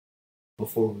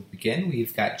Before we begin,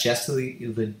 we've got Jessie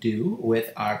Ledoux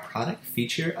with our product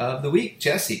feature of the week.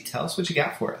 Jessie, tell us what you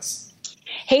got for us.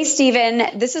 Hey,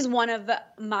 Stephen. This is one of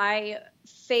my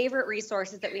favorite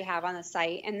resources that we have on the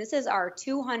site, and this is our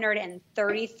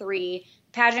 233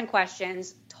 pageant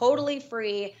questions, totally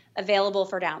free, available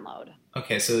for download.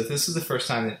 Okay, so if this is the first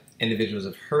time that individuals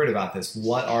have heard about this,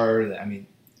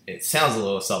 it sounds a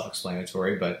little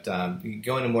self-explanatory, but you can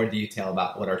go into more detail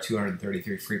about what our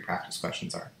 233 free practice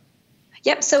questions are.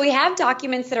 Yep. So we have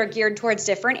documents that are geared towards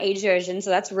different age divisions.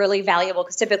 So that's really valuable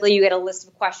because typically you get a list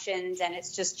of questions and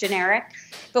it's just generic.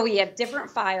 But we have different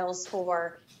files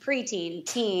for preteen,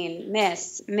 teen,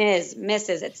 Miss, Ms.,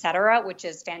 Mrs., etc., which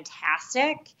is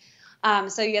fantastic.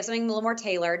 So you have something a little more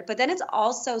tailored. But then it's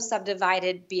also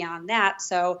subdivided beyond that.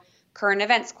 So current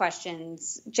events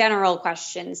questions, general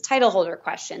questions, title holder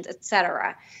questions,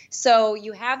 etc. So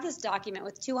you have this document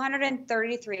with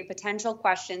 233 potential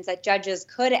questions that judges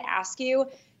could ask you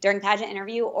during pageant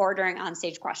interview or during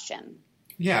onstage question.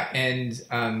 Yeah,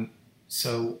 and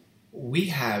so we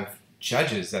have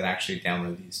judges that actually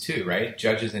download these too, right?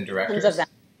 Judges and directors. Tons of them.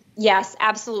 Yes,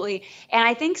 absolutely. And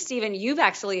I think, Stephen, you've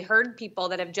actually heard people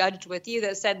that have judged with you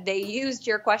that said they used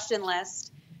your question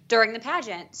list during the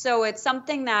pageant. So it's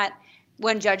something that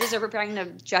when judges are preparing to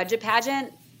judge a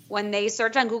pageant, when they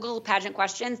search on Google pageant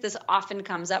questions, this often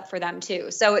comes up for them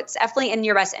too. So it's definitely in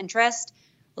your best interest.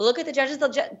 Look at the judges.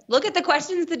 Look at the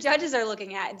questions the judges are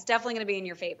looking at. It's definitely going to be in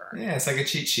your favor. Yeah, it's like a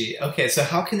cheat sheet. Okay, so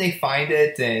how can they find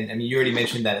it? And you already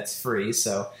mentioned that it's free.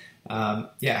 So how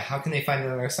can they find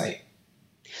it on our site?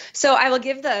 So I will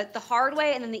give the hard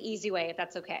way and then the easy way, if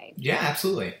that's okay. Yeah,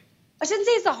 absolutely. I shouldn't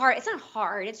say it's not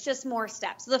hard. It's just more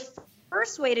steps. So the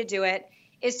first way to do it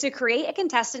is to create a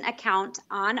contestant account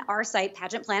on our site,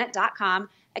 pageantplanet.com,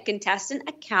 a contestant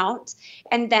account,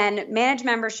 and then manage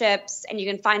memberships, and you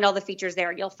can find all the features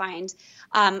there. You'll find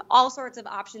all sorts of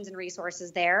options and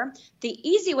resources there. The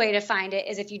easy way to find it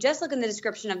is if you just look in the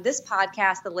description of this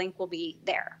podcast, the link will be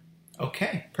there.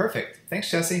 Okay, perfect. Thanks,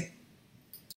 Jessie.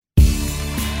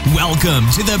 Welcome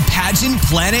to the Pageant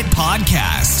Planet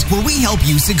Podcast, where we help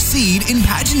you succeed in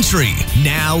pageantry.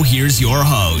 Now, here's your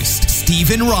host,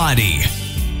 Stephen Roddy.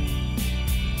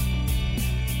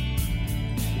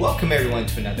 Welcome, everyone,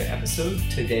 to another episode.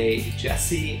 Today,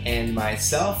 Jessie and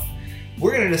myself,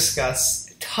 we're going to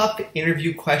discuss tough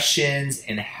interview questions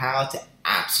and how to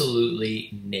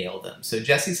absolutely nail them. So,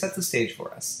 Jessie, set the stage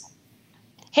for us.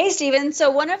 Hey, Stephen.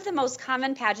 So one of the most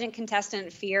common pageant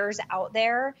contestant fears out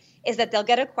there is that they'll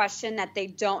get a question that they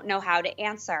don't know how to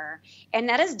answer. And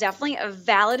that is definitely a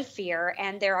valid fear.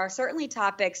 And there are certainly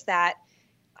topics that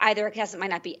either a contestant might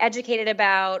not be educated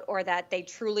about or that they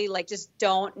truly just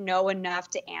don't know enough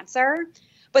to answer.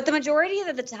 But the majority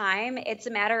of the time, it's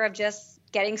a matter of just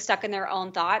getting stuck in their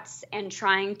own thoughts and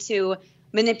trying to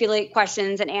manipulate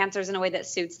questions and answers in a way that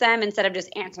suits them instead of just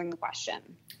answering the question.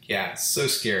 Yeah, it's so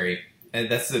scary. And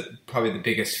that's probably the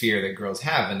biggest fear that girls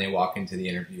have when they walk into the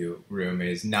interview room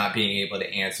is not being able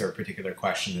to answer a particular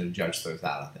question that a judge throws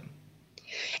out at them.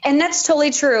 And that's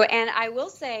totally true. And I will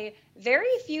say very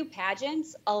few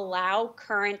pageants allow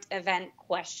current event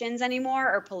questions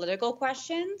anymore or political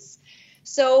questions.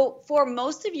 So for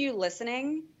most of you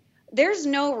listening, there's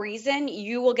no reason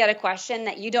you will get a question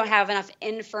that you don't have enough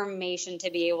information to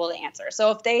be able to answer.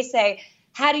 So if they say,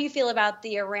 how do you feel about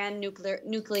the Iran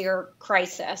nuclear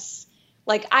crisis?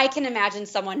 I can imagine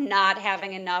someone not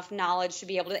having enough knowledge to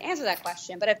be able to answer that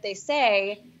question. But if they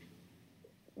say,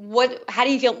 how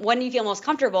do you feel? When do you feel most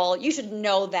comfortable? You should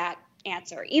know that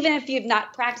answer. Even if you've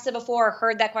not practiced it before or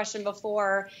heard that question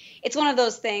before, it's one of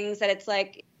those things that it's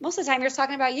most of the time you're just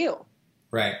talking about you.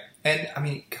 Right. And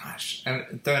I'm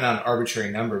throwing out an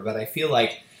arbitrary number, but I feel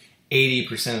like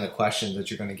 80% of the questions that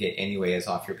you're going to get anyway is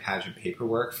off your pageant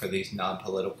paperwork for these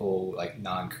non-political,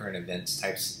 non-current events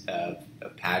types of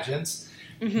pageants.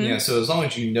 Mm-hmm. So as long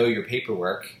as you know your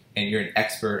paperwork and you're an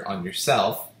expert on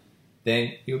yourself,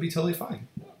 then you'll be totally fine.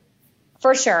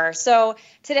 For sure. So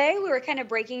today we were kind of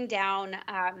breaking down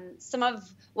some of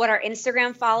what our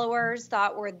Instagram followers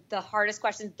thought were the hardest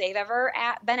questions they've ever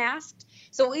been asked.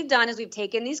 So what we've done is we've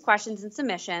taken these questions and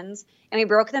submissions and we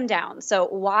broke them down. So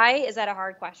why is that a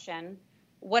hard question?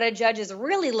 What a judge is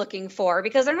really looking for,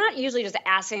 because they're not usually just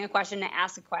asking a question to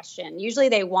ask a question. Usually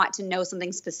they want to know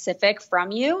something specific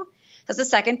from you. That's the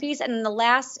second piece. And then the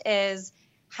last is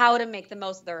how to make the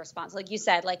most of the response. Like you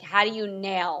said, how do you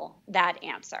nail that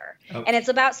answer? Okay. And it's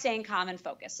about staying calm and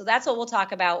focused. So that's what we'll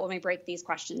talk about when we break these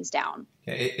questions down.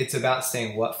 Okay. It's about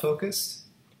staying what focused?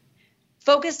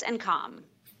 Focused and calm.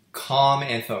 Calm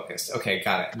and focused. Okay,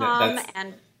 got it. Calm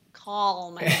and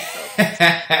calm and focused.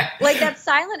 Like that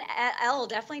silent L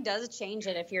definitely does change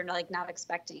it if you're like not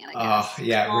expecting it, I guess. Oh,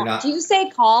 yeah, Calm. Renata. Do you say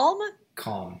calm?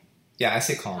 Calm. Yeah, I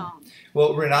say calm. Calm.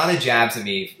 Well, Renata jabs at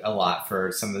me a lot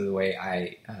for some of the way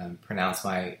I pronounce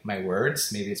my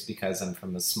words. Maybe it's because I'm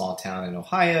from a small town in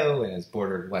Ohio and it's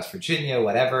bordered West Virginia,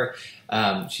 whatever.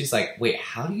 She's like, wait,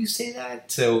 how do you say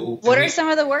that? So What are some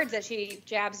of the words that she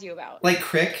jabs you about? like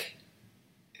crick.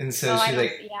 And so she's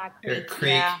like,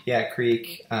 creek,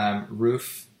 creek,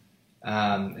 roof,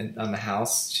 and on the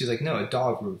house. She's like, no, a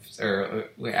dog roof, or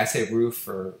wait, I say roof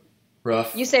or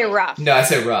roof. You say rough. No, I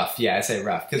say rough. Yeah, I say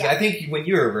rough because Yeah. I think when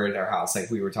you were over at our house, like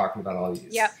we were talking about all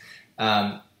these. Yep.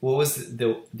 What was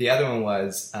the other one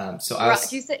was? So I was.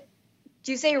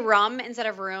 Do you say rum instead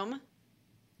of room?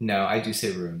 No, I do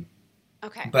say room,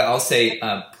 Okay. but I'll say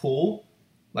pool,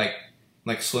 like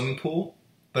swimming pool.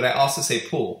 But I also say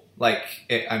pool, like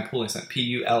I'm pulling something.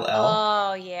 Pull.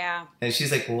 Oh yeah. And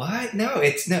she's like, "What? No,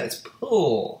 it's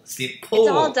pool, Steve. Pool."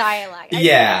 It's all dialect. I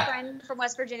have a friend from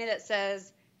West Virginia that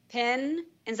says pin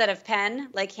instead of pen.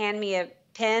 Like hand me a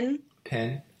pin.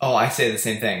 Pin. Oh, I say the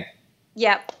same thing.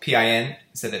 Yep. PIN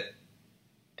instead of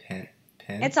pin.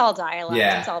 Pin. It's all dialect.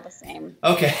 Yeah. It's all the same.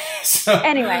 Okay. So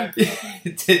Anyway.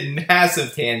 it's a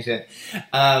massive tangent.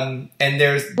 And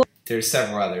there's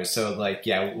several others. So like,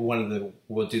 yeah,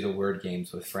 we'll do the word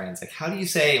games with friends. Like, how do you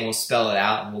say it? And we'll spell it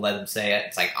out and we'll let them say it.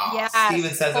 It's like, oh, Yes,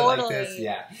 Steven says totally. it like this.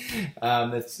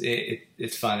 Yeah.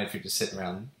 It's fun if you're just sitting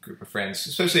around a group of friends,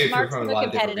 especially if Mark's you're from a a lot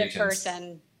of different competitive regions.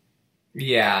 person.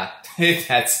 Yeah,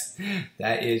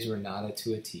 that is Renata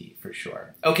to a T for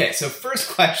sure. Okay, so first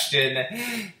question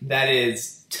that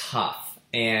is tough.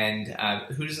 And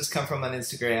who does this come from on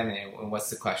Instagram and what's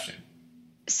the question?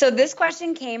 So this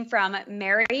question came from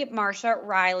Mary Marsha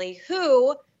Riley,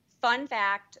 who, fun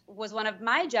fact, was one of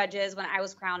my judges when I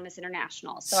was crowned Miss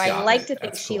International. So I like to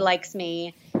think she likes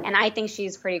me, and I think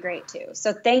she's pretty great too.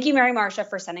 So thank you, Mary Marsha,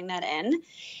 for sending that in.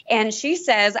 And she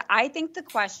says, I think the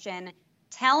question,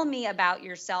 tell me about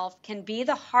yourself, can be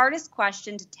the hardest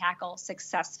question to tackle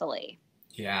successfully.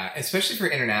 Yeah, especially for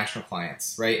international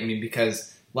clients, right? I mean,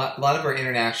 because a lot of our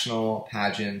international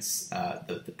pageants,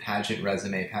 the pageant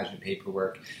resume, pageant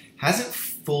paperwork, hasn't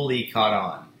fully caught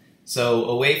on. So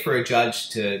a way for a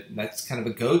judge that's kind of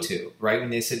a go-to, right? When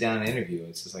they sit down and interview,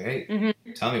 it's just like, hey,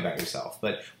 tell me about yourself.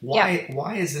 But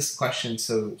why is this question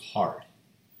so hard?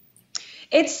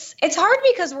 It's hard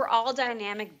because we're all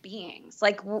dynamic beings.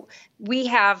 Like we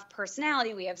have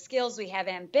personality, we have skills, we have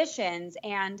ambitions,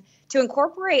 and to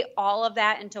incorporate all of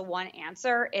that into one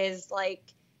answer is like,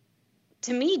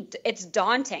 to me, it's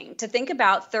daunting to think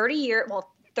about 30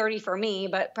 for me,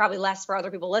 but probably less for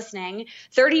other people listening,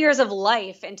 30 years of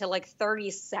life into like 30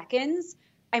 seconds.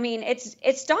 I mean,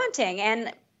 it's daunting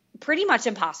and pretty much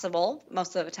impossible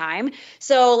most of the time.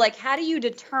 So like, how do you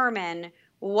determine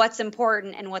what's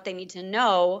important and what they need to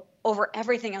know over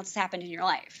everything else that's happened in your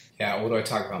life? Yeah, what do I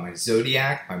talk about? My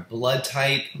zodiac, my blood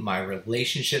type, my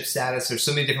relationship status. There's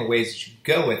so many different ways that you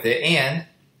go with it, and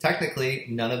technically,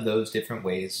 none of those different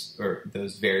ways or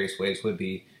those various ways would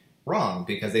be wrong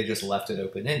because they just left it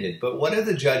open-ended. But what are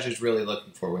the judges really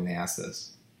looking for when they ask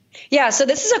this? Yeah, so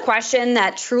this is a question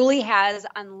that truly has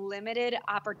unlimited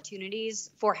opportunities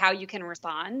for how you can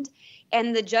respond.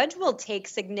 And the judge will take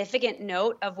significant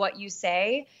note of what you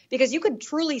say because you could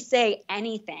truly say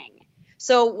anything.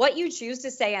 So what you choose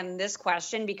to say on this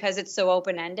question, because it's so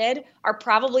open-ended, are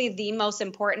probably the most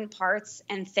important parts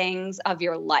and things of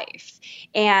your life.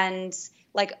 And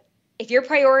like, if you're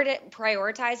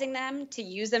prioritizing them to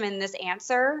use them in this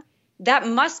answer, that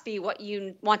must be what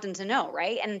you want them to know,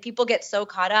 right? And people get so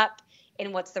caught up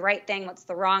in what's the right thing, what's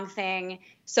the wrong thing.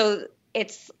 So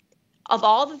it's, of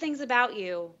all the things about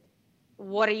you,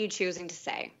 what are you choosing to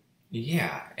say?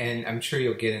 Yeah, and I'm sure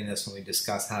you'll get in this when we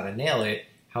discuss how to nail it.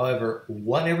 However,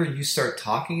 whatever you start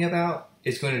talking about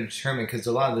is going to determine, because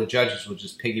a lot of the judges will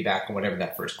just piggyback on whatever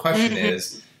that first question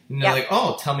is. And they're like,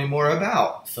 oh, tell me more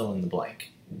about fill in the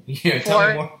blank. Tell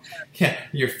me more. Yeah,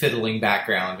 your fiddling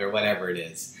background or whatever it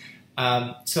is.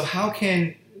 So how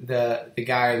can the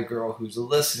guy or the girl who's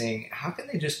listening, how can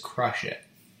they just crush it?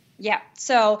 Yeah.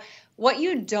 So what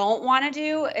you don't want to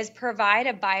do is provide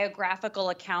a biographical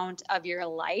account of your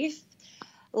life.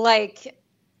 Like,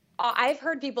 I've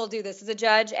heard people do this as a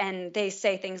judge, and they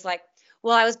say things like,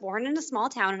 well, I was born in a small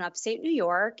town in upstate New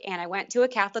York, and I went to a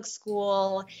Catholic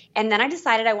school, and then I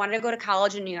decided I wanted to go to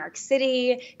college in New York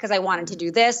City because I wanted to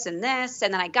do this, and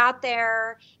then I got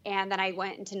there, and then I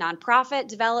went into nonprofit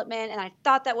development, and I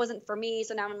thought that wasn't for me,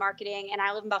 so now I'm in marketing, and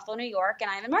I live in Buffalo, New York,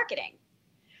 and I'm in marketing.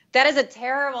 That is a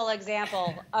terrible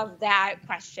example of that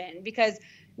question because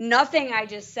nothing I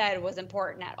just said was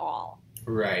important at all.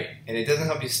 Right. And it doesn't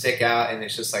help you stick out, and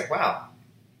it's just like, wow,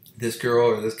 this girl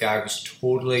or this guy was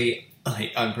totally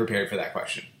like unprepared for that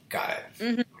question. Got it.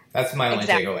 Mm-hmm. That's my only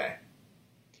takeaway.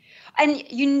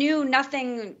 And you knew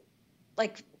nothing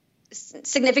like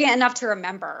significant enough to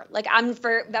remember. Like I'm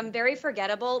very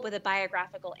forgettable with a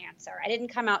biographical answer. I didn't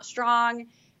come out strong.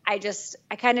 I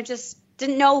kind of just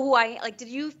didn't know who did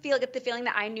you get the feeling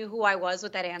that I knew who I was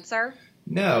with that answer?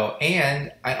 No,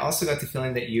 and I also got the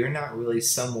feeling that you're not really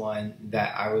someone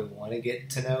that I would want to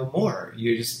get to know more.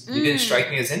 You didn't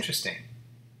strike me as interesting.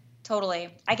 Totally.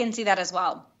 I can see that as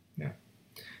well. Yeah.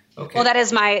 Okay. Well, that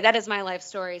is my life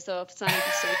story. So if it's not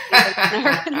interesting,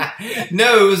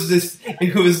 no,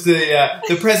 it was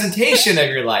the presentation of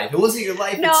your life. It wasn't your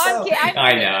life itself.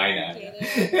 I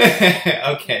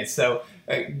know. Okay, so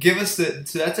give us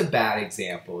so that's a bad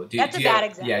example. That's a bad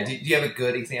example. Yeah. Do you have a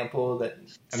good example that?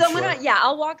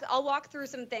 I'll walk through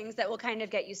some things that will kind of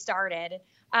get you started.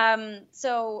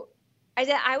 So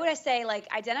I would say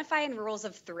identify in rules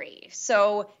of 3.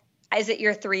 So is it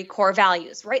your 3 core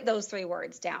values? Write those 3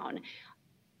 words down.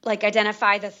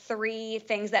 Identify the 3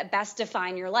 things that best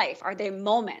define your life. Are they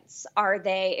moments? Are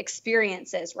they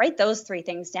experiences? Write those 3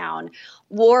 things down.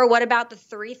 Or what about the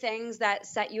 3 things that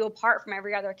set you apart from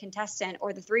every other contestant,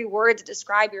 or the 3 words that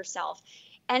describe yourself?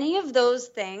 Any of those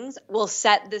things will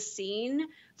set the scene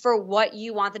for what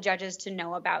you want the judges to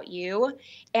know about you.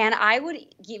 And I would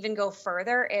even go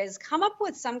further is come up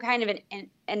with some kind of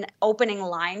an opening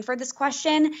line for this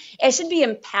question. It should be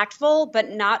impactful,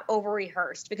 but not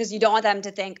over-rehearsed, because you don't want them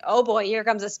to think, oh boy, here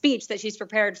comes a speech that she's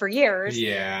prepared for years.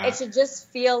 Yeah. It should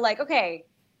just feel like, okay,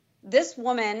 this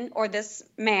woman or this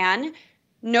man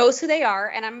knows who they are,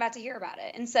 and I'm about to hear about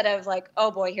it, instead of oh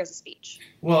boy, here's a speech.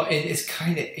 Well, it's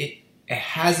kind of, it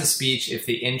has a speech if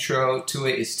the intro to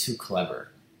it is too clever.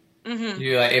 Mm-hmm.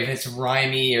 You're if it's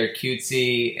rhymey or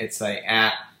cutesy, it's all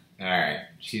right,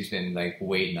 she's been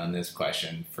waiting on this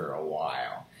question for a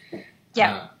while.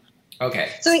 Yeah.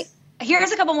 Okay. So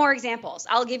here's a couple more examples.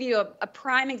 I'll give you a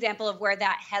prime example of where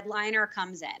that headliner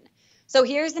comes in. So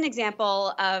here's an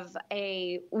example of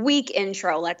a weak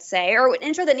intro, let's say, or an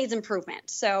intro that needs improvement.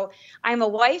 So I'm a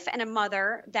wife and a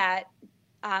mother that,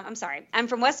 I'm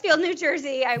from Westfield, New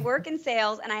Jersey. I work in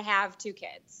sales and I have 2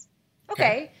 kids.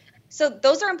 Okay. So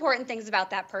those are important things about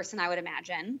that person, I would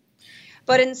imagine.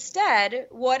 But instead,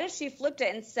 what if she flipped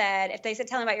it and said, if they said,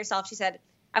 tell me about yourself, she said,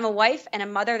 I'm a wife and a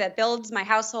mother that builds my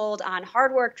household on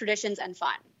hard work, traditions, and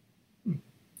fun.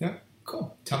 Yeah,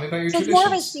 cool. Tell me about your traditions. So it's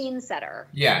more of a scene setter.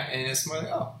 Yeah, and it's more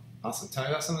oh, awesome. Tell me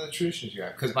about some of the traditions you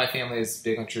have. Because my family is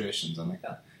big on traditions. I'm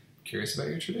I'm curious about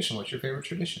your tradition. What's your favorite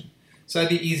tradition? So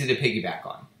that'd be easy to piggyback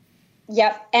on.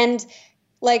 Yep. And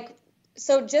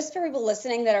so just for people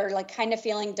listening that are kind of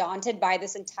feeling daunted by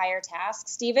this entire task,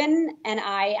 Stephen and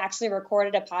I actually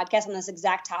recorded a podcast on this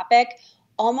exact topic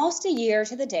almost a year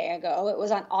to the day ago. It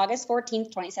was on August 14th,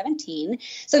 2017.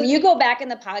 So if you go back in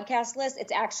the podcast list,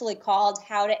 it's actually called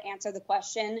How to Answer the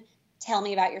Question, Tell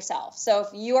Me About Yourself. So if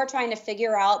you are trying to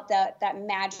figure out that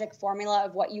magic formula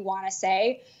of what you want to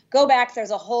say, go back.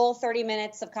 There's a whole 30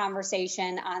 minutes of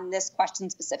conversation on this question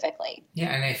specifically.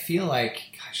 Yeah, and I feel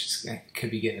gosh, I could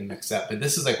be getting mixed up, but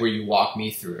this is where you walk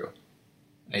me through.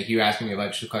 You ask me a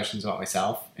bunch of questions about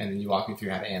myself, and then you walk me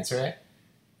through how to answer it,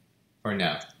 or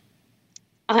no?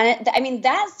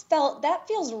 That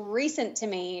feels recent to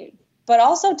me, but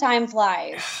also time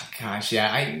flies. Gosh,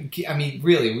 yeah. I mean,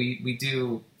 really, we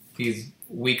do these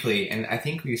weekly, and I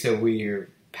think we said we're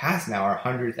past now our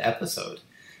 100th episode.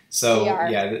 So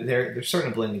yeah, they're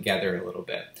starting to blend together a little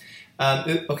bit.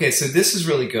 Okay, so this is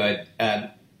really good.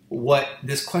 What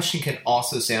this question can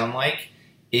also sound like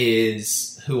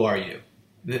is, who are you?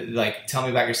 Tell me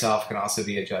about yourself can also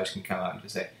be a judge can come out and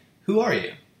just say, who are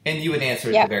you? And you would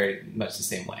answer it very much the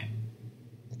same way.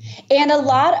 And a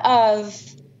lot of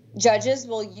judges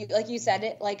will, like you said,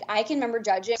 it I can remember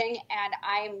judging and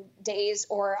I'm dazed,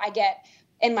 or I get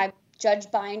in my judge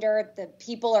binder, the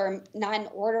people are not in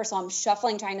order, so I'm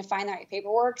shuffling trying to find the right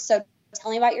paperwork. So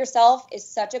tell me about yourself is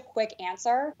such a quick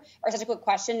answer, or such a quick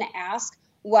question to ask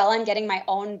while I'm getting my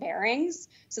own bearings.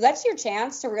 So that's your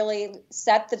chance to really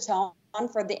set the tone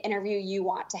for the interview you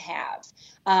want to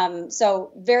have.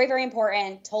 So very, very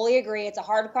important. Totally agree. It's a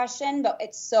hard question, but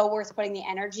it's so worth putting the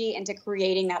energy into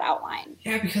creating that outline.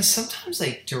 Yeah, because sometimes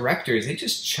directors, they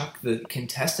just chuck the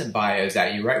contestant bios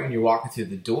at you right when you're walking through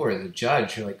the door as a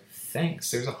judge. You're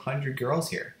thanks, there's 100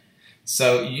 girls here.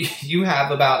 So you have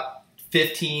about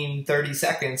 15, 30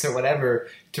 seconds or whatever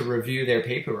to review their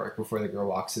paperwork before the girl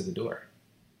walks through the door.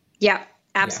 Yeah,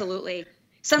 absolutely. Yeah.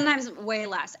 Sometimes way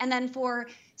less. And then for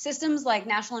systems like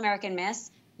National American Miss,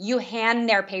 you hand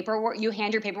your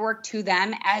paperwork to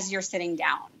them as you're sitting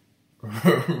down.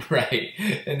 Right.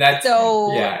 And that's,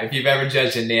 So yeah, if you've ever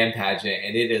judged a NAM pageant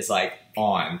and it is like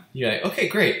on, you're like, okay,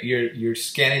 great. You're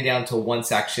scanning down to one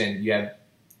section. You have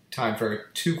time for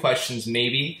 2 questions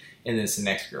maybe, and then it's the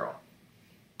next girl.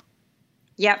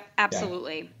 yep,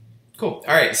 absolutely. Yeah. Cool.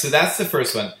 All right. So that's the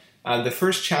first one. The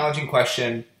first challenging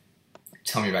question,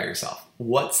 tell me about yourself.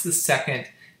 What's the second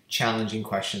challenging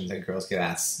question that girls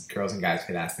and guys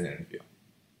get asked in an interview?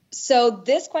 So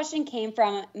this question came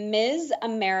from Ms.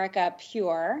 America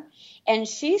Pure, and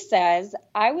she says,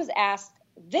 I was asked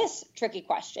this tricky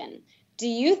question. Do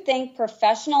you think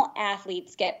professional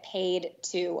athletes get paid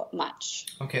too much?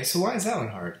 Okay, so why is that one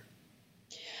hard?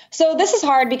 So this is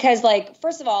hard because, like,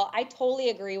 first of all, I totally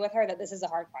agree with her that this is a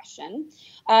hard question.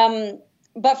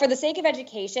 But for the sake of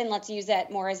education, let's use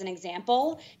it more as an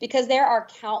example, because there are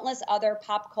countless other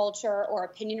pop culture or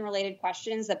opinion-related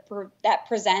questions that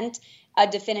present a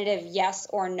definitive yes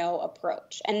or no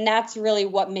approach. And that's really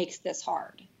what makes this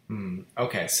hard.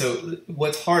 Okay, so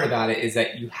what's hard about it is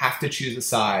that you have to choose a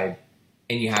side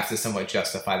and you have to somewhat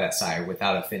justify that side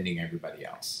without offending everybody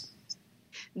else.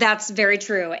 That's very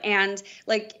true. And,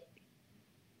 like,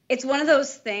 it's one of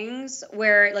those things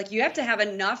where, like, you have to have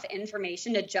enough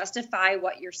information to justify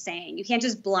what you're saying. You can't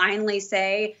just blindly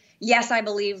say, yes, I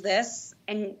believe this,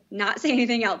 and not say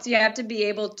anything else. You have to be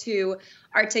able to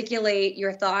articulate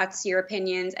your thoughts, your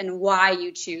opinions, and why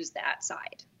you choose that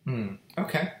side.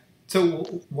 Okay. So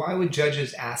why would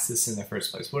judges ask this in the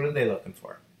first place? What are they looking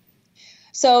for?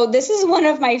 So this is one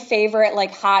of my favorite,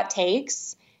 like, hot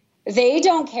takes. They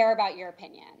don't care about your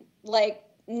opinion. Like,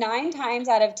 9 times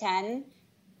out of 10,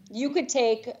 you could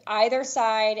take either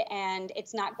side and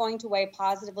it's not going to weigh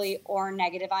positively or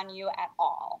negative on you at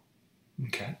all.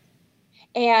 Okay.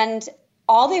 And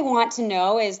all they want to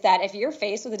know is that if you're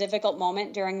faced with a difficult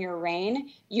moment during your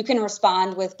reign, you can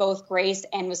respond with both grace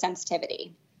and with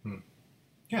sensitivity.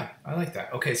 Yeah, I like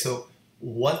that. Okay, so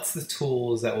what's the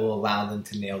tools that will allow them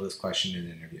to nail this question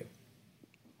in an interview?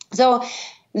 So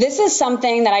this is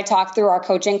something that I talk through our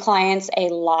coaching clients a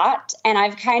lot, and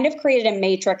I've kind of created a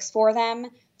matrix for them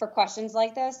for questions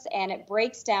like this, and it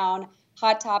breaks down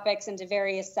hot topics into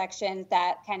various sections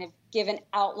that kind of give an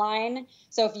outline.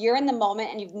 So if you're in the moment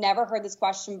and you've never heard this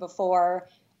question before,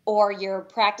 or you're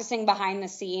practicing behind the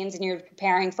scenes and you're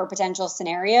preparing for potential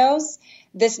scenarios,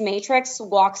 this matrix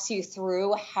walks you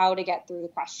through how to get through the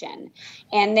question.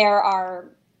 And there are,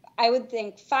 I would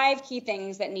think, 5 key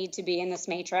things that need to be in this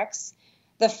matrix.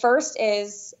 The first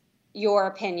is your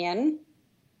opinion.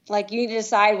 Like, you need to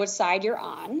decide which side you're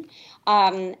on.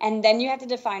 And then you have to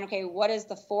define, okay, what is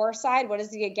the for side? What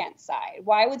is the against side?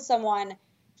 Why would someone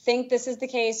think this is the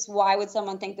case? Why would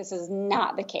someone think this is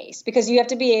not the case? Because you have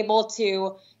to be able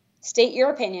to state your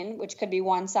opinion, which could be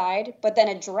one side, but then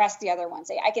address the other one.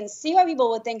 Say, I can see why people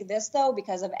would think this, though,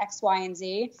 because of X, Y, and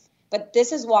Z, but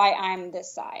this is why I'm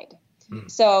this side.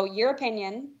 So your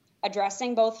opinion,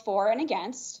 addressing both for and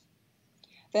against.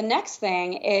 The next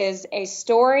thing is a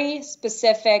story,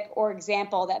 specific, or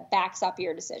example that backs up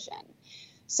your decision.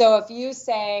 So if you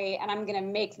say, and I'm going to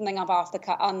make something up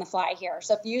on the fly here.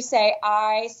 So if you say,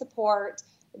 I support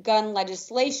gun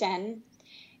legislation,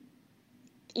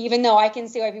 even though I can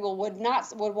see why people would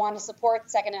want to support the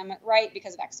Second Amendment right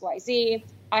because of X, Y, Z,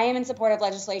 I am in support of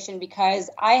legislation because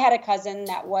I had a cousin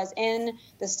that was in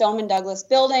the Stoneman Douglas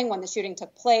building when the shooting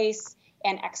took place,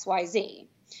 and X, Y, Z.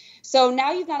 So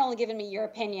now you've not only given me your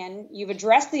opinion, you've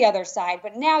addressed the other side,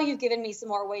 but now you've given me some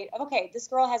more weight of, okay, this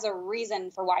girl has a reason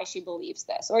for why she believes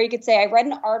this. Or you could say, I read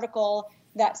an article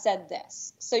that said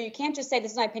this. So you can't just say,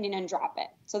 this is my opinion and drop it.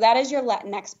 So that is your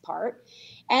next part.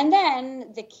 And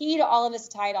then the key to all of this,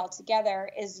 tied all together,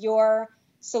 is your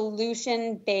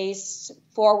solution-based,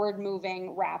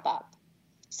 forward-moving wrap-up.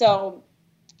 So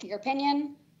your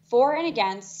opinion, for and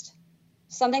against,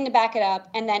 something to back it up,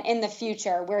 and then in the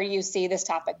future, where you see this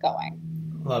topic going.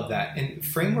 Love that. And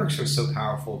frameworks are so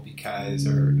powerful because,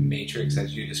 or matrix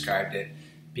as you described it,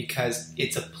 because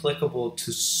it's applicable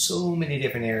to so many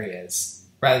different areas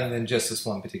rather than just this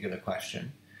one particular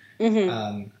question.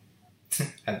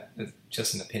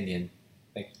 Just an opinion.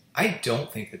 Like, I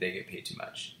don't think that they get paid too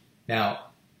much. Now,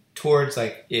 towards,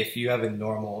 like, if you have a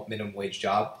normal minimum wage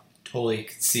job, totally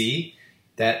could see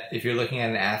that if you're looking at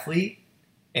an athlete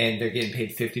and they're getting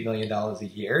paid $50 million a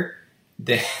year,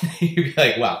 then you'd be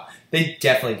like, wow, they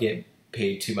definitely get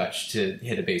paid too much to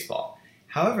hit a baseball.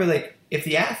 However, like, if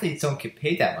the athletes don't get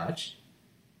paid that much,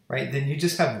 right, then you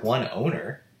just have one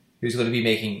owner who's going to be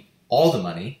making all the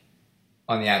money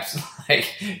on the absolute,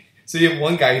 like, so you have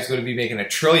one guy who's going to be making $1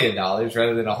 trillion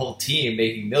rather than a whole team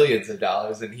making millions of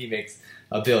dollars, and he makes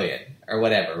 $1 billion or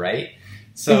whatever, right?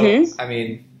 So, I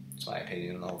mean, that's my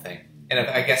opinion on the whole thing. And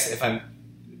I guess if I'm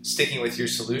sticking with your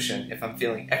solution, if I'm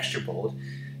feeling extra bold,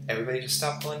 everybody just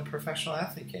stop going to professional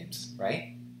athlete games,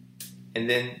 right? And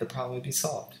then the problem would be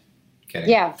solved. Kidding.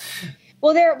 Yeah.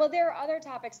 Well, there are other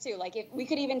topics too. Like if we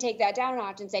could even take that down a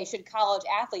notch and say, should college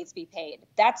athletes be paid?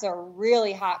 That's a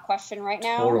really hot question right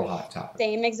now. Total hot topic.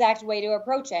 Same exact way to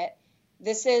approach it.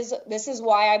 This is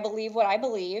why I believe what I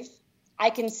believe.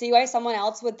 I can see why someone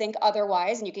else would think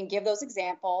otherwise, and you can give those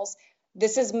examples.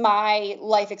 This is my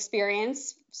life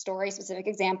experience, story, specific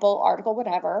example, article,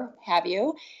 whatever have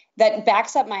you, that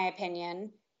backs up my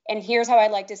opinion. And here's how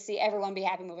I'd like to see everyone be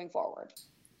happy moving forward.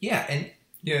 Yeah, and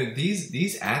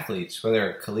these athletes,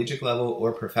 whether collegiate level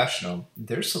or professional,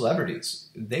 they're celebrities.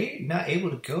 They're not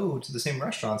able to go to the same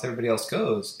restaurants everybody else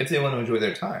goes if they want to enjoy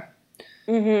their time.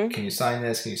 Mm-hmm. Can you sign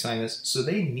this? Can you sign this? So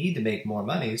they need to make more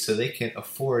money so they can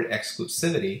afford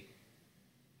exclusivity,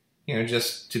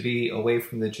 just to be away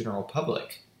from the general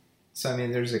public. So,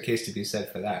 there's a case to be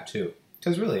said for that too.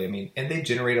 Because really, and they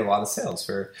generate a lot of sales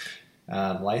for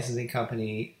licensing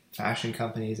company, fashion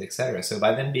companies, etc. So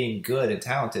by them being good and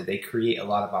talented, they create a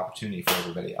lot of opportunity for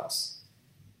everybody else.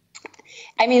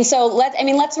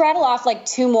 Let's rattle off like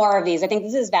two more of these. I think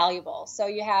this is valuable. So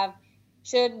you have,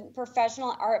 should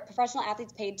professional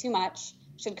athletes paid too much?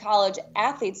 Should college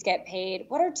athletes get paid?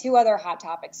 What are two other hot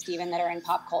topics, Stephen, that are in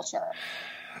pop culture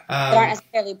that aren't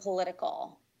necessarily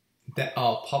political?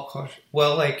 Pop culture.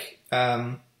 Well,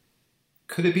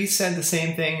 could it be said the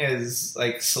same thing as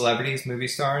like celebrities, movie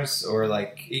stars, or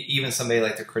like even somebody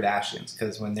like the Kardashians?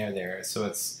 Because when they're there, so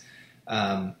it's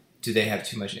do they have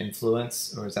too much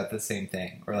influence, or is that the same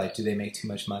thing? Or like, do they make too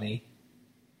much money?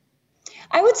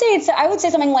 I would say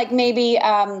something like maybe.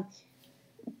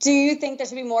 Do you think there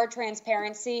should be more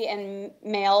transparency in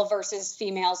male versus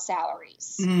female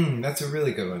salaries? That's a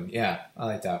really good one. Yeah, I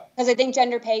like that. Because I think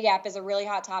gender pay gap is a really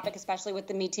hot topic, especially with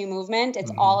the Me Too movement.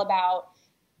 It's all about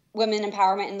women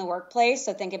empowerment in the workplace.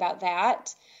 So think about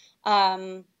that.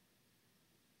 And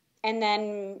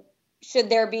then should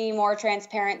there be more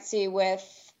transparency with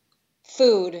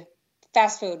food,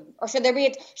 fast food? Or should there be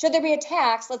a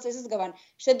tax? This is a good one.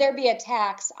 Should there be a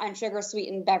tax on sugar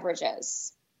sweetened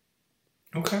beverages?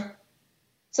 Okay.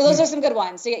 So those are some good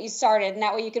ones to get you started. And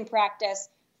that way you can practice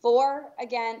for,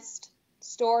 against,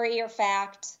 story or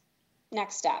fact,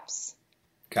 next steps.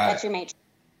 That's your matrix.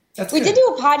 We did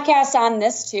do a podcast on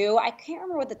this too. I can't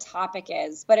remember what the topic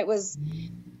is, but it was,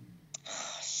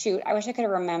 I wish I could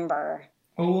remember.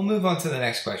 Well, we'll move on to the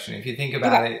next question. If you think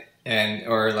about it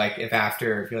or like if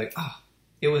you're like,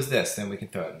 it was this, then we can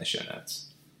throw it in the show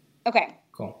notes. Okay.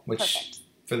 Cool. Which, perfect.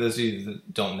 For those of you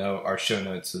that don't know, our show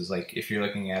notes is like, if you're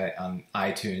looking at it on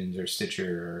iTunes or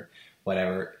Stitcher or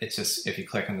whatever, it's just, if you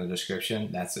click on the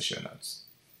description, that's the show notes.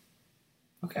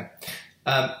 Okay.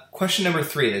 Question number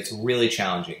 3 that's really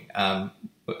challenging.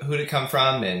 Who did it come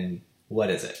from and what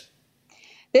is it?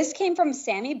 This came from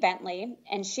Sammy Bentley,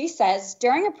 and she says,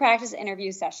 during a practice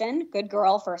interview session, good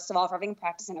girl, first of all, for having a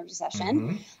practice interview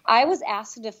session, I was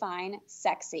asked to define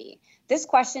sexy. This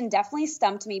question definitely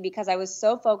stumped me because I was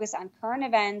so focused on current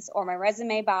events or my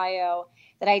resume bio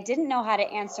that I didn't know how to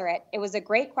answer it. It was a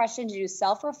great question to do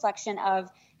self-reflection of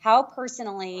how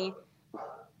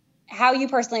you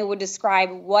personally would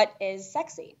describe what is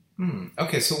sexy.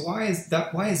 Okay, so why is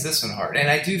this one hard? And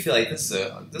I do feel like this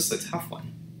is a tough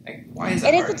one. Like, why is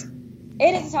that hard?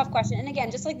 It is a tough question. And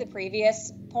again, just like the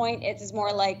previous point, it is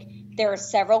more like there are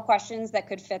several questions that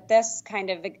could fit this kind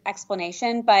of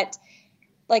explanation. But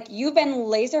like, you've been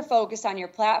laser focused on your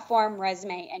platform,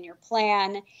 resume, and your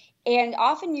plan. And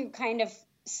often you kind of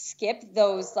skip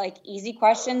those like easy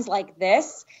questions like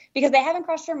this because they haven't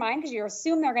crossed your mind because you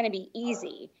assume they're going to be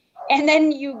easy. And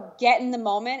then you get in the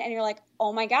moment and you're like,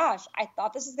 oh my gosh, I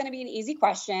thought this was going to be an easy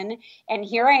question. And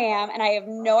here I am. And I have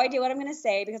no idea what I'm going to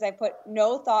say because I put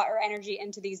no thought or energy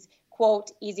into these, quote,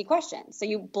 easy questions. So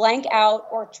you blank out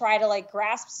or try to like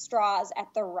grasp straws at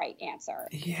the right answer.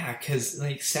 Yeah, because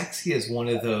like sexy is one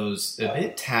of those a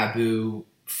bit taboo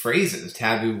phrases,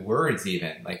 taboo words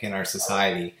even, like in our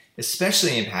society,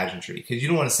 especially in pageantry, because you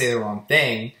don't want to say the wrong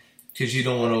thing because you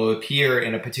don't want to appear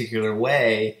in a particular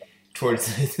way towards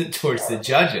the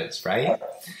judges, right?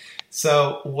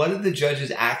 So what are the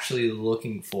judges actually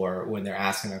looking for when they're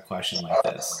asking a question like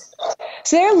this?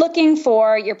 So they're looking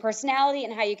for your personality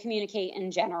and how you communicate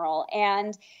in general.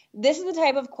 And this is the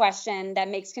type of question that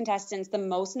makes contestants the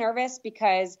most nervous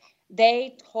because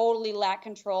they totally lack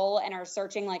control and are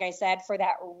searching, like I said, for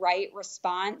that right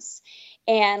response.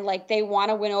 And like they want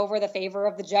to win over the favor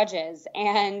of the judges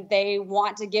and they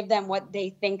want to give them what they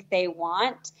think they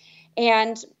want.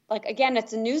 And like, again,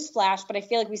 it's a news flash, but I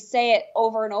feel like we say it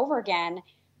over and over again.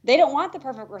 They don't want the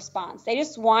perfect response. They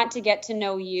just want to get to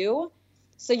know you.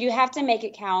 So you have to make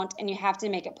it count and you have to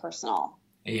make it personal.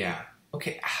 Yeah.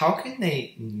 Okay. How can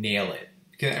they nail it?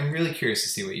 Because I'm really curious to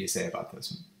see what you say about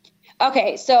this one.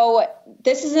 Okay, so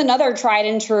this is another tried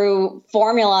and true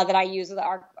formula that I use with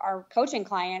our coaching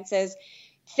clients is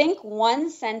think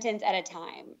one sentence at a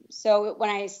time. So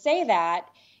when I say that,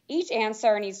 each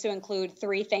answer needs to include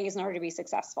 3 things in order to be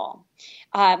successful.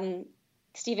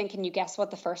 Stephen, can you guess what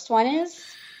the first one is?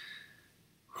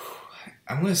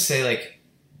 I'm going to say like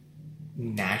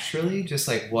naturally, just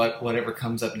like whatever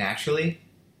comes up naturally,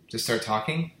 just start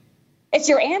talking. It's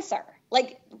your answer.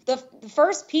 Like the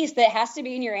first piece that has to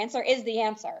be in your answer is the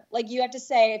answer. Like you have to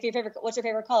say what's your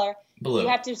favorite color? Blue. You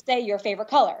have to say your favorite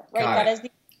color, right? Got That it. is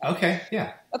the Okay,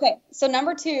 yeah. Okay, so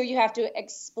number 2, you have to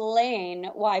explain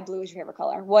why blue is your favorite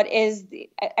color. What is the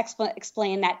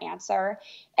explain that answer?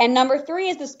 And number 3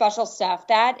 is the special stuff.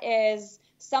 That is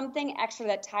something extra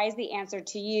that ties the answer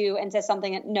to you and says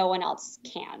something that no one else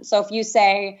can. So if you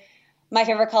say, my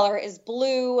favorite color is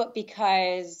blue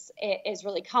because it is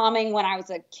really calming. When I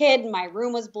was a kid, my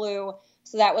room was blue.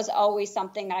 So that was always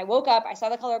something that I woke up, I saw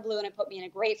the color blue, and it put me in a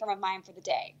great frame of mind for the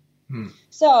day.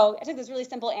 So I took this really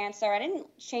simple answer. I didn't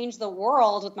change the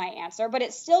world with my answer, but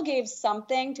it still gave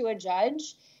something to a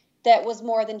judge that was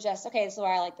more than just, okay, this is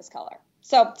why I like this color.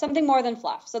 So something more than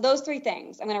fluff. So those 3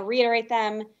 things, I'm going to reiterate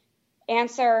them: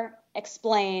 answer,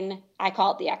 explain. I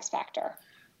call it the X factor.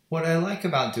 What I like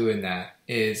about doing that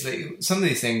is like, some of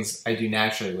these things I do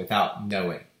naturally without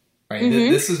knowing, right?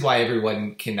 Mm-hmm. This is why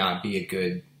everyone cannot be a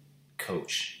good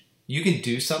coach. You can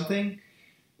do something.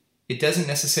 It doesn't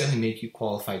necessarily make you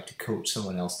qualified to coach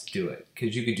someone else to do it,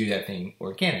 because you could do that thing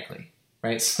organically,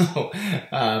 right? So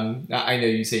I know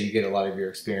you say you get a lot of your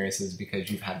experiences because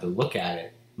you've had to look at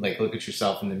it, like look at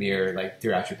yourself in the mirror, like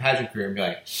throughout your pageant career and be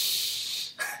like,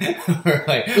 or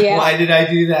like, Yeah. Why did I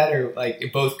do that? Or like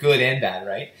both good and bad,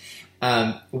 right?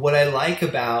 What I like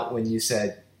about when you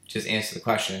said just answer the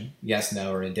question, yes,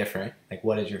 no, or indifferent, like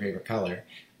what is your favorite color?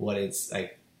 What is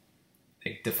like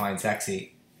define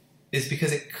sexy? Is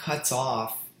because it cuts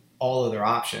off all other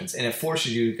options and it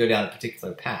forces you to go down a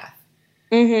particular path.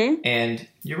 Mm-hmm. And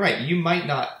you're right, you might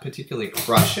not particularly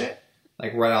crush it,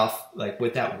 like right off, like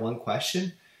with that one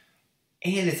question.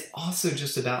 And it's also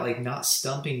just about like not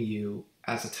stumping you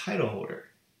as a title holder.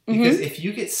 Because if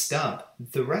you get stumped,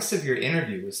 the rest of your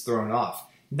interview is thrown off.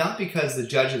 Not because the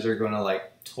judges are going to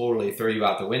like totally throw you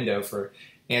out the window for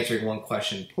answering one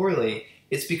question poorly.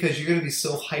 It's because you're going to be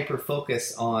so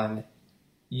hyper-focused on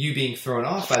you being thrown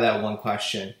off by that one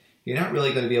question, you're not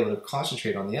really going to be able to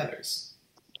concentrate on the others.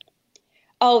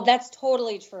 Oh, that's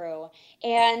totally true.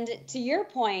 And to your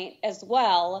point as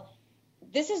well,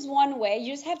 this is one way.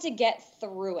 You just have to get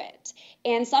through it.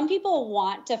 And some people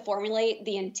want to formulate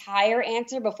the entire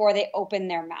answer before they open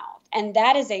their mouth. And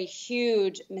that is a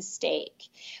huge mistake.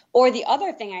 Or the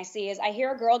other thing I see is I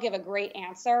hear a girl give a great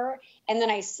answer, and then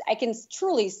I can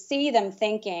truly see them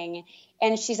thinking,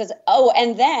 and she says, oh,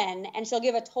 and then, and she'll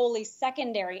give a totally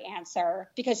secondary answer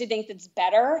because she thinks it's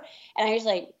better. And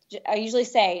I usually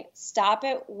say, stop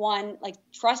at one, like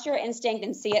trust your instinct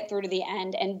and see it through to the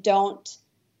end, and don't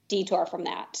detour from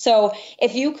that. So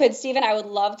if you could, Stephen, I would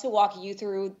love to walk you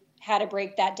through how to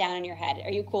break that down in your head.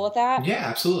 Are you cool with that? Yeah,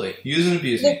 absolutely. Use and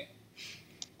abuse me.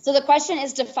 So the question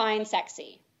is define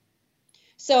sexy.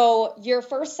 So your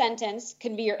first sentence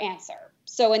can be your answer.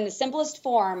 So in the simplest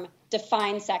form,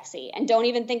 define sexy, and don't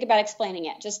even think about explaining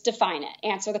it. Just define it.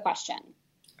 Answer the question.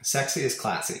 Sexy is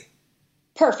classy.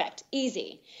 Perfect.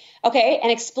 Easy. Okay.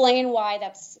 And explain why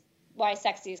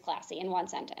sexy is classy in one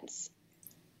sentence.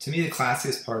 To me, the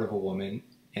classiest part of a woman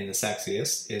and the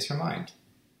sexiest is her mind.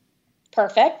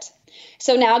 Perfect.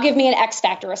 So now give me an X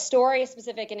factor, a story, a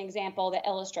specific, an example that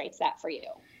illustrates that for you.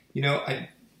 You know, I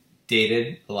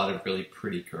dated a lot of really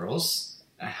pretty girls.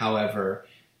 However,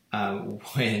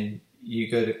 when you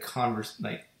go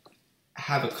to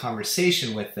have a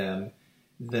conversation with them,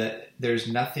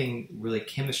 there's nothing really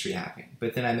chemistry happening.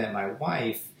 But then I met my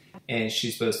wife, and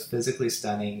she's both physically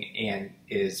stunning and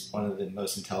is one of the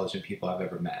most intelligent people I've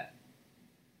ever met.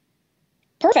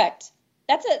 Perfect.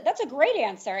 That's a great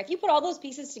answer. If you put all those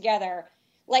pieces together,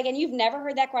 and you've never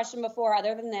heard that question before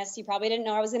other than this, you probably didn't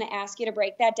know I was going to ask you to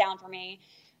break that down for me.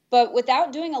 But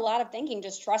without doing a lot of thinking,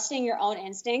 just trusting your own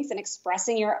instincts and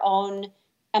expressing your own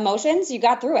emotions, you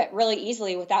got through it really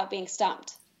easily without being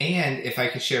stumped. And if I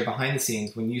could share behind the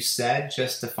scenes, when you said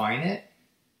just define it,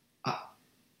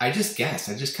 I just guessed.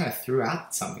 I just kind of threw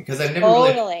out something because I've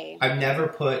never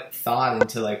put thought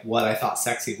into what I thought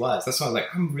sexy was. That's why I was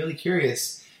like, I'm really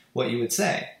curious what you would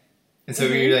say. And so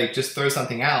you just throw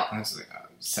something out, and I was like, oh,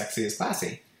 sexy is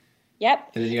classy.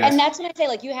 Yep. And then you And that's when I say,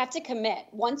 like, you have to commit.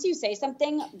 Once you say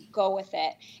something, go with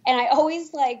it. And I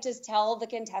always like just tell the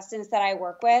contestants that I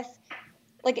work with,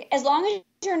 like, as long as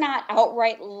you're not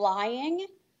outright lying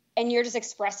and you're just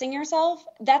expressing yourself,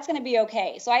 that's going to be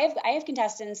okay. So I have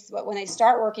contestants, but when they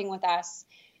start working with us,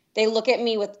 they look at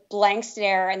me with blank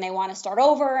stare and they want to start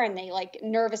over and they like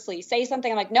nervously say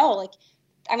something. I'm like, no, like,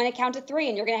 I'm going to count to 3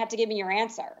 and you're going to have to give me your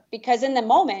answer, because in the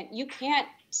moment you can't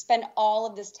spend all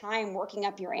of this time working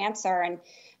up your answer and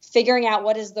figuring out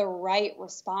what is the right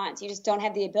response. You just don't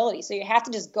have the ability. So you have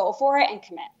to just go for it and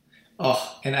commit.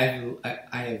 Oh, and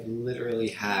I have literally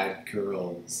had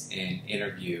girls in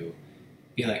interview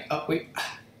be like, oh, wait,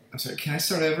 I'm sorry, can I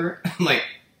start over? I'm like,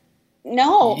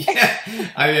 no.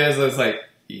 Yeah. I mean, I was like,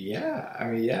 yeah,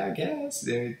 I guess.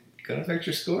 It's gonna affect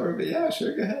your score, but yeah,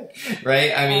 sure, go ahead.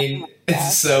 Right? I mean,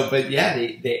 but yeah,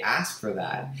 they ask for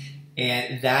that.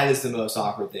 And that is the most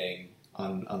awkward thing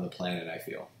on the planet, I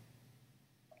feel.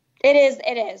 It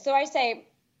is. So I say,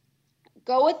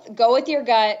 go with your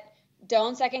gut.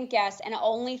 Don't second guess, and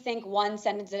only think one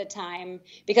sentence at a time.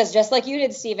 Because just like you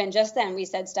did, Stephen, just then we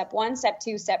said step 1, step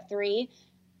 2, step 3.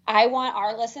 I want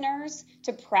our listeners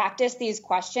to practice these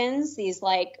questions, these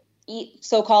like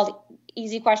so-called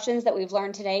easy questions that we've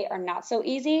learned today are not so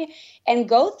easy, and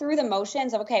go through the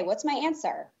motions of, okay, what's my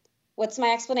answer? What's my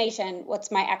explanation?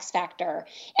 What's my X factor?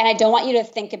 And I don't want you to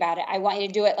think about it. I want you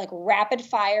to do it like rapid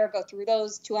fire, go through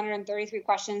those 233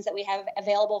 questions that we have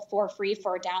available for free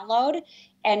for a download,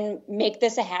 and make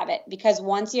this a habit, because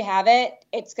once you have it,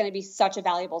 it's going to be such a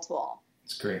valuable tool.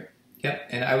 It's great. Yep.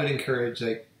 And I would encourage,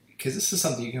 because this is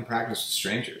something you can practice with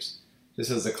strangers,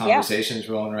 just as the conversation's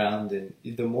rolling around. And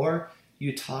the more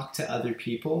you talk to other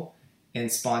people in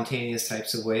spontaneous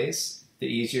types of ways,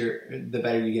 the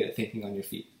better you get at thinking on your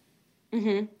feet.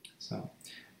 Mm-hmm. So,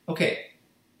 okay.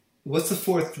 What's the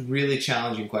 4th really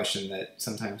challenging question that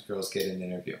sometimes girls get in an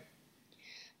interview?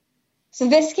 So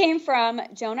this came from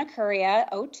Jonah Curia,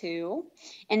 02,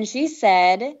 and she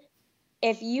said,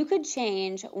 if you could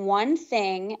change one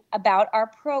thing about our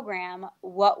program,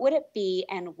 what would it be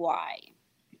and why?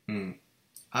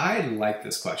 I like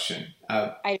this question.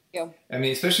 I do. I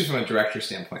mean, especially from a director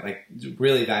standpoint, like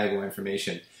really valuable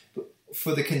information. But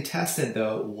for the contestant,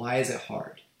 though, why is it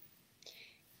hard?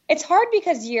 It's hard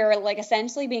because you're like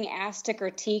essentially being asked to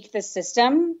critique the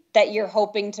system that you're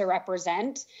hoping to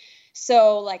represent.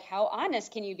 So like, how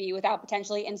honest can you be without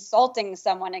potentially insulting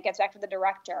someone? It gets back to the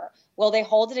director. Will they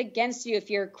hold it against you if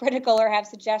you're critical or have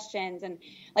suggestions? And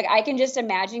like, I can just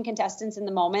imagine contestants in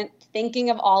the moment thinking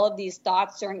of all of these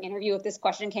thoughts during interview if this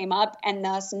question came up, and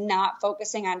thus not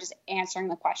focusing on just answering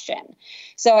the question.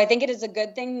 So I think it is a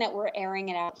good thing that we're airing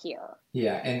it out here.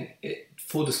 Yeah. And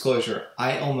full disclosure,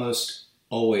 I almost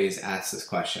always ask this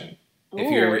question. Ooh.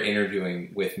 If you're ever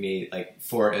interviewing with me, like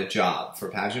for a job for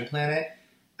Pageant Planet,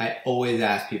 I always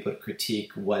ask people to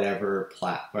critique whatever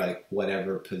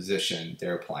whatever position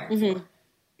they're applying for.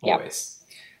 Always.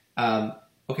 Yep.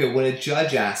 Okay, when a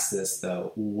judge asks this,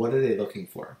 though, what are they looking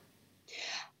for?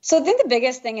 So I think the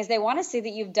biggest thing is they want to see that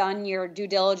you've done your due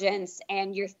diligence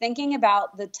and you're thinking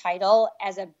about the title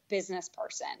as a business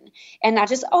person and not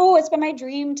just, oh, it's been my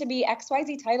dream to be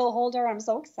XYZ title holder. I'm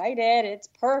so excited. It's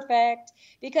perfect,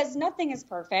 because nothing is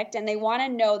perfect. And they want to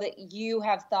know that you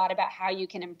have thought about how you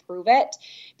can improve it,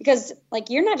 because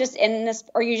like you're not just in this,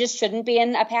 or you just shouldn't be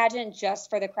in a pageant just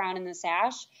for the crown and the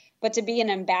sash, but to be an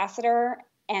ambassador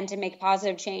and to make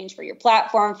positive change for your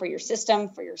platform, for your system,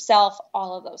 for yourself,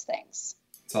 all of those things.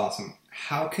 It's awesome.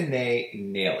 How can they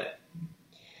nail it?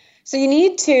 So you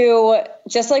need to,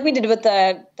 just like we did with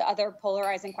the other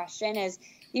polarizing question, is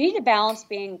you need to balance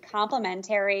being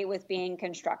complimentary with being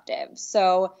constructive.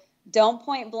 So don't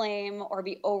point blame or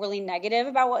be overly negative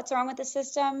about what's wrong with the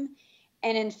system.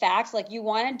 And in fact, like you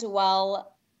want to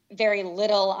dwell very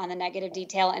little on the negative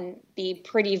detail and be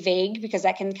pretty vague, because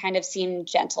that can kind of seem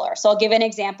gentler. So I'll give an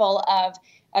example of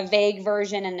a vague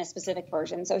version and a specific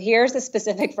version. So here's the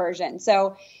specific version.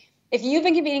 So if you've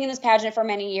been competing in this pageant for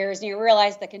many years and you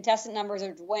realize the contestant numbers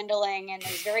are dwindling and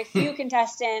there's very few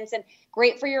contestants, and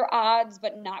great for your odds,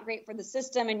 but not great for the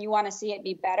system, and you want to see it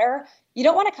be better, you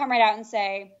don't want to come right out and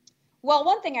say, well,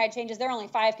 one thing I'd change is there are only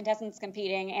 5 contestants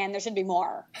competing and there should be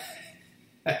more.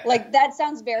 Like that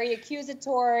sounds very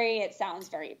accusatory. It sounds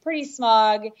very pretty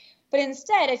smug. But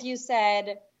instead, if you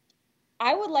said,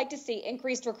 I would like to see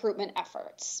increased recruitment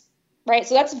efforts, right?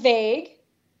 So that's vague.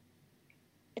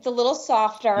 It's a little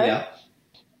softer. Yeah.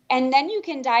 And then you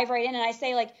can dive right in. And I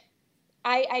say, like,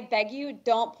 I beg you,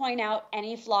 don't point out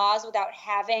any flaws without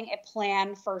having a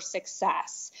plan for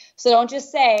success. So don't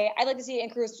just say, I'd like to see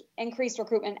increased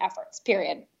recruitment efforts,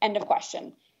 period. End of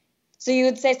question. So you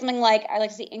would say something like, I'd like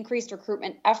to see increased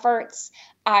recruitment efforts.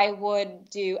 I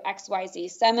would do XYZ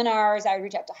seminars. I would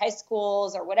reach out to high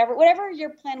schools or whatever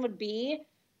your plan would be.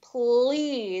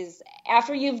 Please,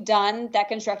 after you've done that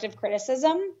constructive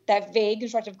criticism, that vague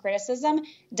constructive criticism,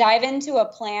 dive into a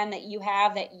plan that you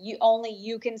have that only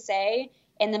you can say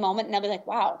in the moment. And they'll be like,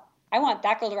 wow, I want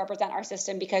that girl to represent our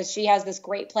system because she has this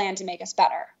great plan to make us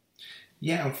better.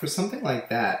 Yeah, and for something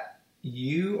like that,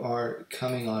 you are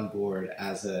coming on board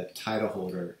as a title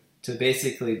holder to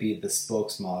basically be the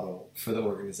spokesmodel for the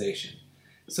organization.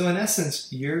 So in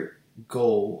essence, your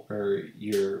goal or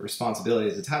your responsibility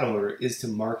as a title holder is to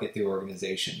market the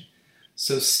organization.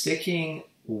 So sticking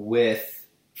with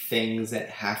things that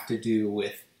have to do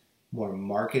with more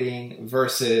marketing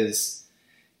versus,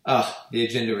 the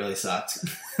agenda really sucked.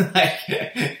 Like,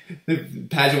 the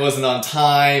pageant wasn't on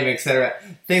time, etc.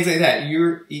 Things like that.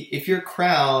 If you're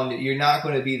crowned, you're not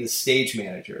going to be the stage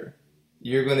manager.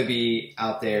 You're going to be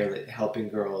out there like, helping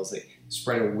girls like,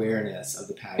 spread awareness of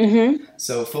the pageant. Mm-hmm.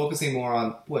 So focusing more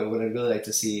on, what I'd really like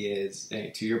to see is,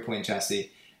 to your point,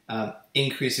 Jesse,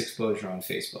 increase exposure on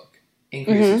Facebook,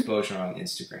 increase mm-hmm. exposure on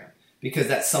Instagram, because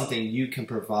that's something you can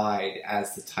provide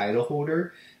as the title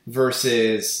holder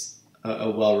versus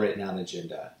a well-written out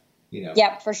agenda.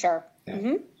 Yep, for sure. Yeah.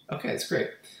 Mm-hmm. Okay, that's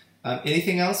great.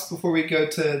 Anything else before we go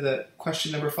to the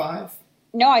question number 5?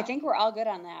 No, I think we're all good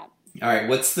on that. All right,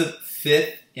 what's the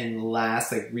 5th and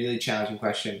last, really challenging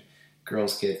question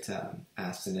girls get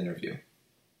asked in an interview?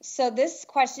 So this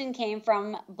question came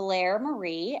from Blair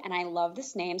Marie, and I love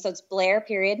this name. So it's Blair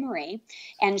Marie.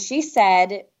 And she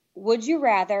said, would you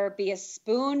rather be a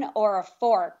spoon or a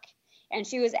fork? And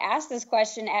she was asked this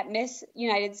question at Miss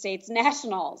United States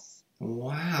Nationals.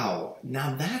 Wow.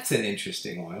 Now that's an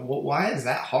interesting one. Why is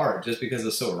that hard? Just because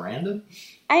it's so random?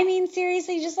 I mean,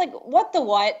 seriously, just like, what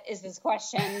is this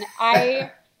question?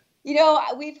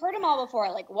 We've heard them all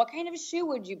before. Like, what kind of shoe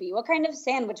would you be? What kind of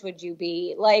sandwich would you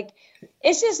be? Like,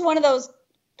 it's just one of those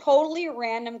totally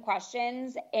random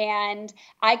questions. And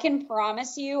I can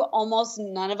promise you almost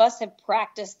none of us have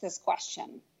practiced this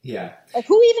question. Yeah. Like,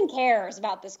 who even cares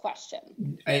about this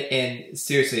question? And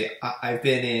seriously, I've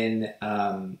been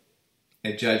in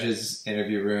a judge's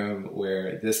interview room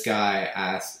where this guy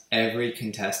asked every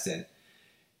contestant,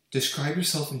 describe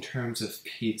yourself in terms of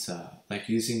pizza, like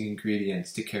using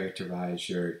ingredients to characterize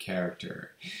your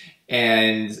character.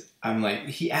 And I'm like,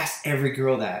 he asked every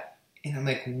girl that. And I'm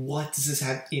like, what does this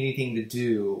have anything to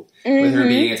do mm-hmm. with her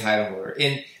being a title holder?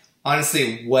 And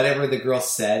honestly, whatever the girl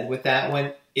said with that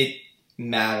one, it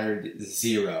mattered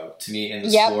 0 to me in the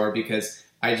score, because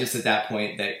I just, at that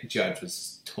point, that judge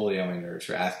was totally on my nerves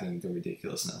for asking the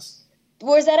ridiculousness.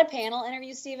 Was that a panel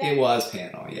interview, Steven? It was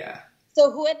panel, yeah.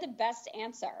 So who had the best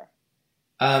answer?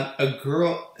 A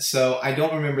girl, so I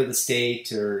don't remember the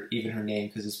state or even her name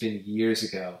because it's been years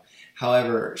ago.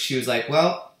 However, she was like,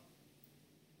 well,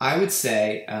 I would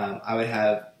say I would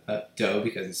have dough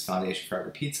because it's foundation for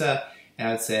every pizza. And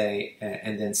I would say,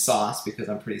 and then sauce because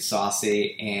I'm pretty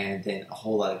saucy, and then a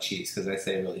whole lot of cheese because I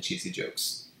say really cheesy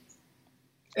jokes.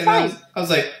 And I was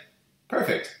like,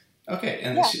 perfect. Okay.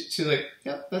 And then she was like,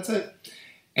 yep, that's it.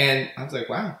 And I was like,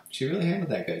 wow, she really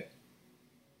handled that good.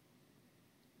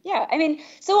 Yeah, I mean,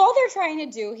 so all they're trying to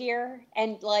do here,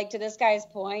 and like to this guy's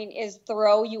point, is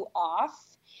throw you off.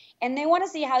 And they want to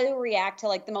see how you react to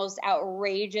like the most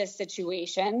outrageous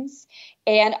situations.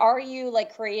 And are you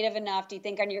like creative enough? Do you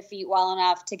think on your feet well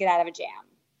enough to get out of a jam?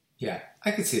 Yeah,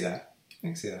 I can see that.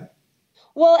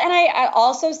 Well, and I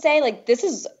also say like this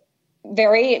is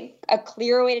a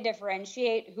clear way to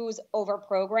differentiate who's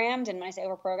overprogrammed. And when I say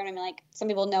overprogrammed, I mean like some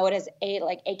people know it as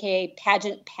AKA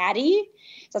pageant patty.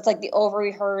 So it's like the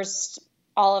over-rehearsed,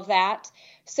 all of that.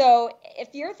 So if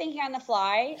you're thinking on the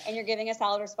fly and you're giving a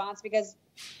solid response, because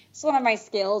it's one of my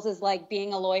skills is like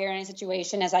being a lawyer in a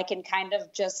situation, as I can kind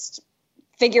of just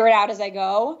figure it out as I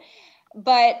go.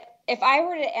 But if I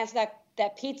were to answer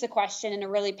that pizza question in a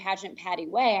really pageant patty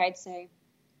way, I'd say,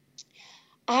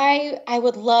 I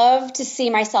would love to see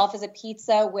myself as a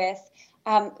pizza with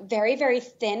very, very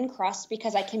thin crust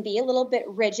because I can be a little bit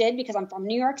rigid because I'm from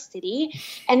New York City.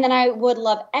 And then I would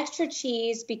love extra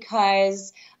cheese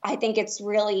because I think it's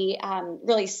really,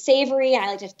 really savory. And I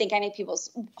like to think I make people's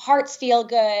hearts feel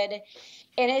good.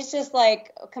 And it's just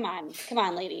like, oh, come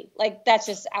on, lady. Like, that's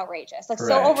just outrageous. Like,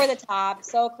 so over the top,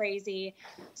 so crazy.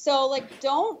 So, like,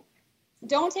 don't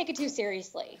take it too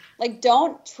seriously. Like,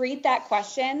 don't treat that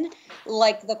question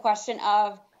like the question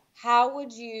of how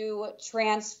would you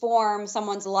transform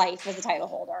someone's life as a title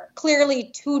holder?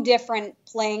 Clearly two different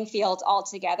playing fields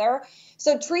altogether.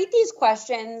 So treat these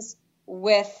questions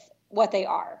with what they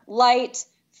are. Light,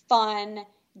 fun,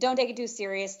 don't take it too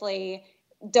seriously.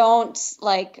 don't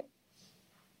think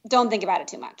about it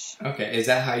too much. Okay. Is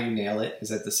that how you nail it? Is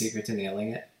that the secret to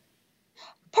nailing it?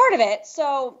 Part of it.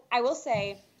 So I will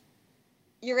say,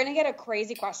 you're going to get a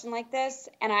crazy question like this.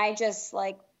 And I just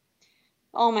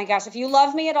oh my gosh, if you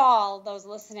love me at all, those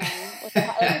listening,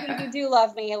 if you do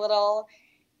love me a little,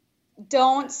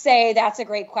 don't say that's a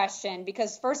great question,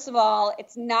 because first of all,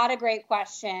 it's not a great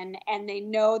question, and they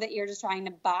know that you're just trying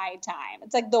to buy time.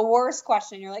 It's like the worst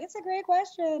question. You're like, it's a great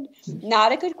question,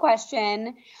 not a good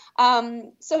question.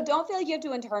 So don't feel like you have to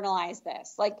internalize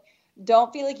this.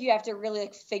 Don't feel like you have to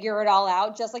really figure it all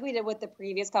out, just like we did with the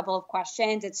previous couple of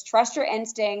questions. It's trust your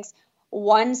instincts,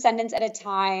 one sentence at a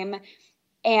time,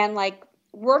 and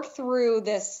work through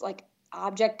this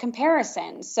object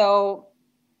comparison. So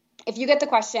if you get the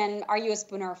question, are you a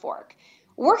spoon or a fork?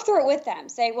 Work through it with them.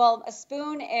 Say, well, a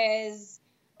spoon is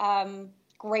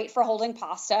great for holding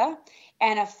pasta,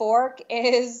 and a fork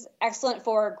is excellent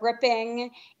for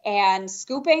gripping and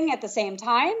scooping at the same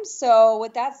time. So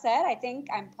with that said, I think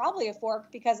I'm probably a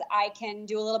fork because I can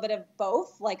do a little bit of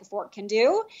both, like a fork can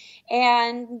do,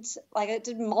 and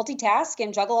to multitask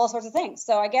and juggle all sorts of things.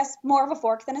 So I guess more of a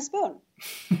fork than a spoon.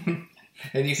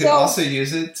 And you can also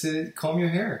use it to comb your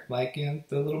hair, like in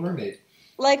The Little Mermaid.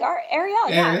 Like our Ariel,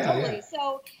 yeah, totally. Yeah.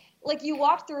 So, you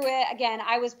walk through it. Again,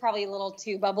 I was probably a little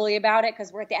too bubbly about it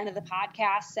because we're at the end of the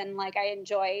podcast and I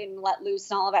enjoy and let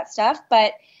loose and all of that stuff.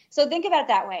 But so think about it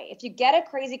that way. If you get a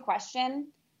crazy question,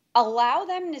 allow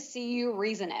them to see you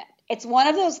reason it. It's one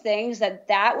of those things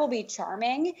that will be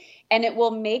charming, and it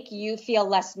will make you feel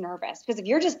less nervous. Because if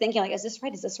you're just thinking is this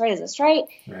right? Is this right? Is this right?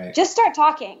 Right. Just start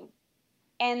talking.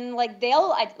 And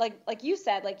they'll you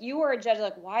said, you were a judge,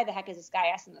 why the heck is this guy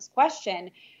asking this question?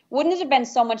 Wouldn't it have been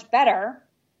so much better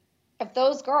if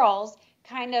those girls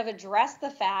kind of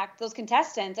those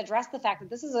contestants address the fact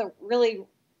that this is a really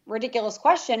ridiculous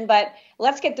question, but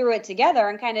let's get through it together,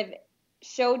 and kind of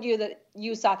showed you that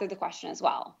you saw through the question as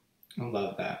well. I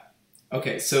love that.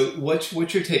 Okay, so what's your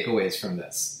takeaways from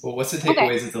this? Well, what's the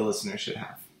takeaways that the listener should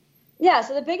have? Yeah,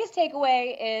 so the biggest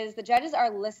takeaway is the judges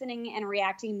are listening and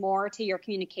reacting more to your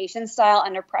communication style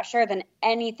under pressure than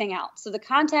anything else. So the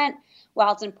content,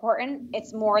 while it's important,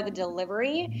 it's more the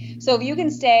delivery. So if you can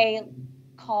stay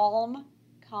calm,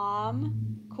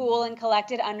 cool, and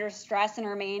collected under stress and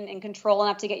remain in control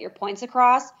enough to get your points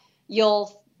across,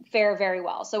 you'll fare very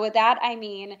well. So with that, I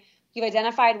mean, you've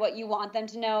identified what you want them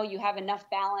to know. You have enough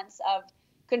balance of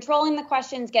controlling the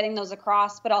questions, getting those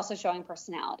across, but also showing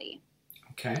personality.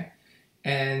 Okay.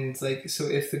 And so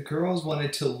if the girls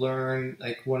wanted to learn,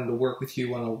 wanted to work with you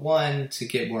one-on-one to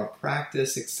get more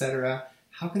practice, etc.,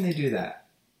 how can they do that?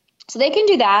 So they can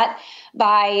do that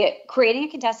by creating a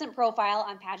contestant profile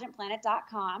on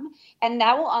pageantplanet.com, and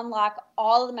that will unlock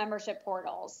all of the membership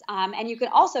portals. And you can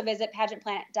also visit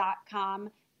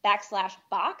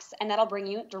pageantplanet.com/box, and that'll bring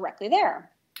you directly there.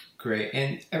 Great.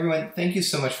 And everyone, thank you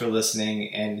so much for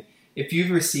listening. And if you've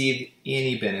received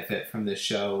any benefit from this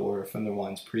show or from the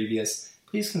ones previous,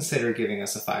 please consider giving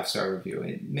us a 5-star review.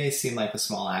 It may seem like a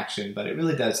small action, but it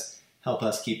really does help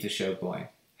us keep the show going.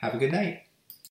 Have a good night.